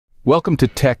Welcome to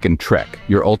Tech and Trek,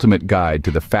 your ultimate guide to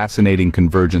the fascinating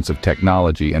convergence of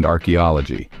technology and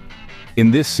archaeology. In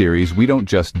this series, we don't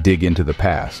just dig into the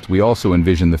past, we also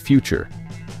envision the future.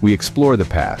 We explore the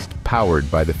past, powered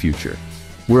by the future.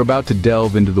 We're about to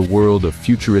delve into the world of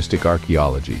futuristic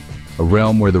archaeology, a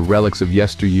realm where the relics of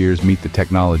yesteryears meet the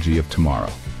technology of tomorrow.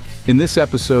 In this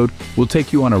episode, we'll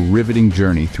take you on a riveting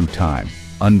journey through time,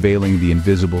 unveiling the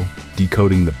invisible,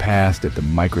 decoding the past at the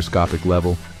microscopic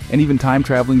level, and even time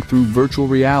traveling through virtual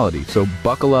reality. So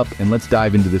buckle up and let's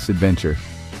dive into this adventure.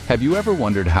 Have you ever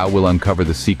wondered how we'll uncover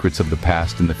the secrets of the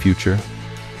past and the future?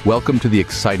 Welcome to the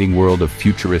exciting world of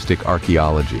futuristic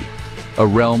archaeology, a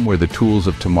realm where the tools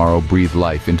of tomorrow breathe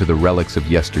life into the relics of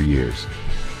yesteryears.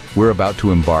 We're about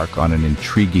to embark on an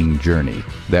intriguing journey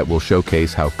that will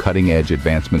showcase how cutting-edge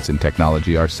advancements in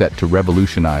technology are set to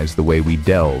revolutionize the way we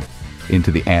delve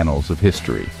into the annals of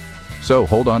history. So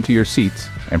hold on to your seats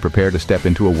and prepare to step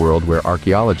into a world where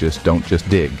archaeologists don't just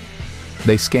dig,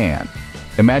 they scan.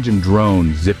 Imagine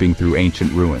drones zipping through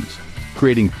ancient ruins,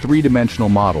 creating three-dimensional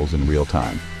models in real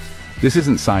time. This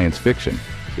isn't science fiction,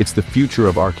 it's the future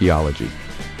of archaeology.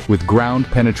 With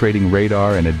ground-penetrating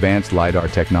radar and advanced LiDAR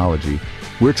technology,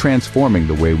 we're transforming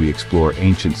the way we explore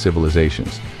ancient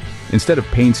civilizations. Instead of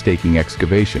painstaking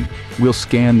excavation, we'll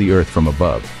scan the earth from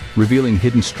above, revealing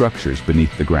hidden structures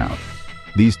beneath the ground.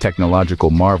 These technological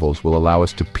marvels will allow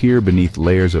us to peer beneath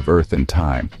layers of earth and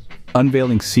time,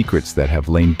 unveiling secrets that have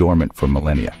lain dormant for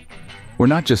millennia. We're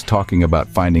not just talking about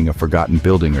finding a forgotten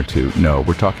building or two, no,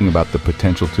 we're talking about the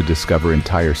potential to discover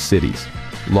entire cities,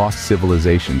 lost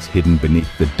civilizations hidden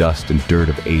beneath the dust and dirt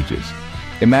of ages.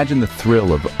 Imagine the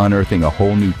thrill of unearthing a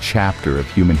whole new chapter of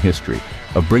human history,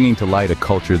 of bringing to light a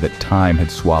culture that time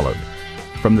had swallowed.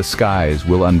 From the skies,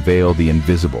 we'll unveil the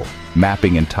invisible,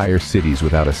 mapping entire cities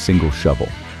without a single shovel.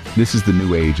 This is the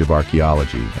new age of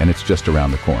archaeology, and it's just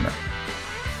around the corner.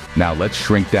 Now let's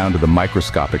shrink down to the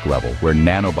microscopic level, where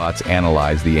nanobots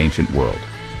analyze the ancient world.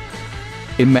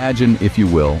 Imagine, if you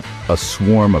will, a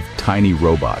swarm of tiny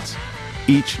robots,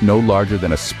 each no larger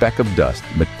than a speck of dust,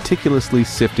 meticulously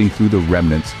sifting through the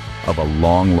remnants of a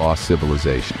long-lost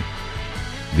civilization.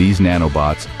 These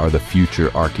nanobots are the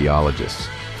future archaeologists.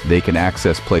 They can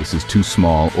access places too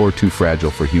small or too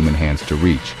fragile for human hands to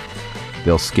reach.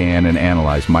 They'll scan and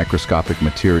analyze microscopic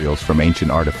materials from ancient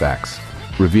artifacts,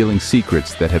 revealing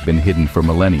secrets that have been hidden for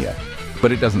millennia.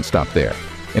 But it doesn't stop there.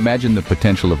 Imagine the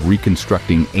potential of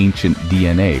reconstructing ancient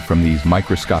DNA from these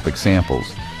microscopic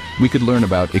samples. We could learn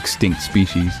about extinct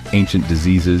species, ancient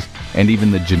diseases, and even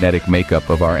the genetic makeup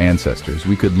of our ancestors.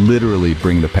 We could literally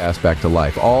bring the past back to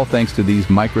life, all thanks to these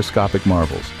microscopic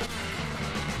marvels.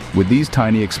 With these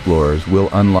tiny explorers, we'll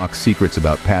unlock secrets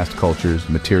about past cultures,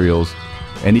 materials,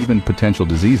 and even potential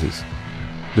diseases.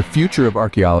 The future of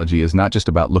archaeology is not just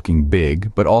about looking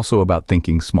big, but also about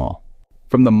thinking small.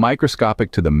 From the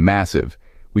microscopic to the massive,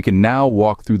 we can now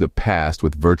walk through the past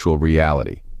with virtual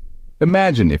reality.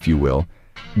 Imagine, if you will,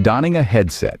 donning a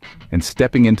headset and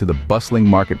stepping into the bustling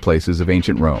marketplaces of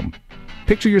ancient Rome.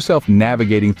 Picture yourself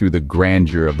navigating through the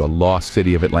grandeur of the lost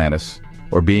city of Atlantis,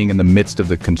 or being in the midst of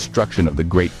the construction of the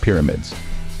Great Pyramids.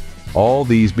 All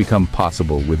these become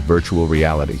possible with virtual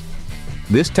reality.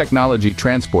 This technology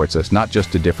transports us not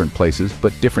just to different places,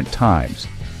 but different times.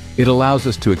 It allows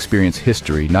us to experience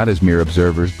history not as mere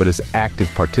observers, but as active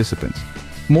participants.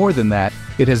 More than that,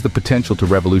 it has the potential to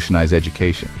revolutionize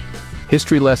education.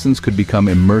 History lessons could become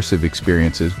immersive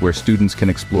experiences where students can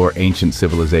explore ancient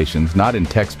civilizations not in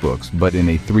textbooks, but in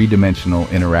a three-dimensional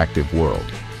interactive world.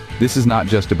 This is not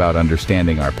just about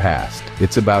understanding our past,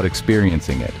 it's about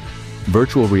experiencing it.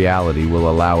 Virtual reality will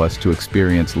allow us to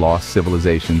experience lost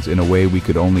civilizations in a way we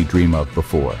could only dream of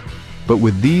before. But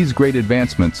with these great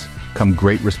advancements come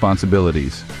great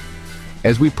responsibilities.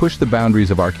 As we push the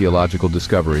boundaries of archaeological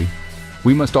discovery,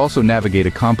 we must also navigate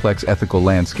a complex ethical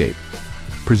landscape.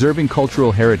 Preserving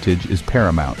cultural heritage is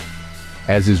paramount,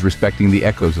 as is respecting the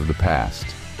echoes of the past.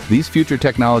 These future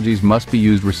technologies must be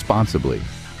used responsibly,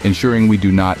 ensuring we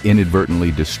do not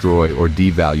inadvertently destroy or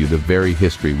devalue the very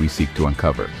history we seek to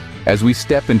uncover. As we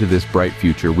step into this bright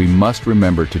future, we must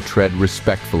remember to tread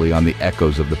respectfully on the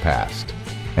echoes of the past.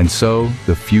 And so,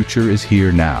 the future is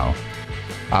here now.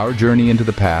 Our journey into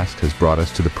the past has brought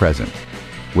us to the present,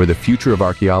 where the future of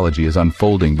archaeology is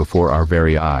unfolding before our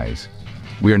very eyes.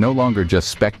 We are no longer just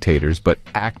spectators, but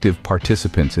active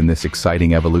participants in this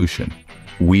exciting evolution.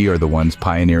 We are the ones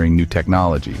pioneering new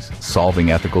technologies,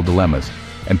 solving ethical dilemmas,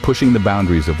 and pushing the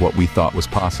boundaries of what we thought was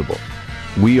possible.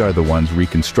 We are the ones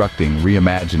reconstructing,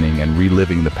 reimagining, and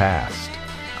reliving the past,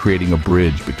 creating a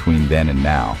bridge between then and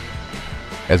now.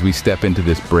 As we step into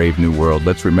this brave new world,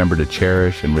 let's remember to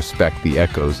cherish and respect the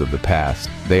echoes of the past.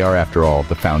 They are, after all,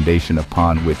 the foundation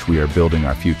upon which we are building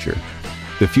our future.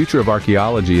 The future of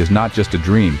archaeology is not just a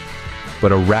dream,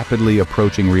 but a rapidly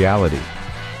approaching reality.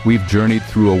 We've journeyed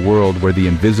through a world where the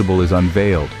invisible is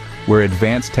unveiled, where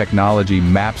advanced technology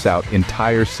maps out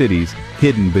entire cities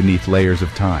hidden beneath layers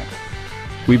of time.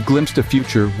 We've glimpsed a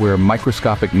future where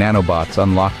microscopic nanobots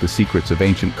unlock the secrets of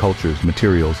ancient cultures,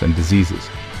 materials, and diseases.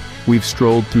 We've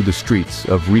strolled through the streets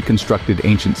of reconstructed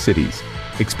ancient cities,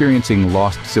 experiencing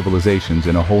lost civilizations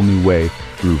in a whole new way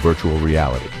through virtual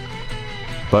reality.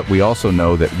 But we also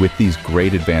know that with these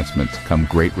great advancements come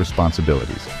great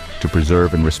responsibilities to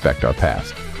preserve and respect our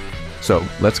past. So,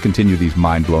 let's continue these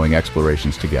mind-blowing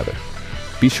explorations together.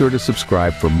 Be sure to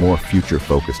subscribe for more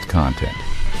future-focused content.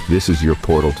 This is your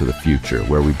portal to the future,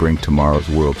 where we bring tomorrow's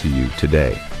world to you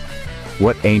today.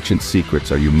 What ancient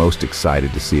secrets are you most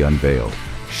excited to see unveiled?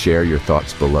 Share your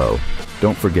thoughts below.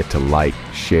 Don't forget to like,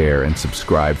 share, and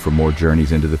subscribe for more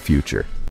journeys into the future.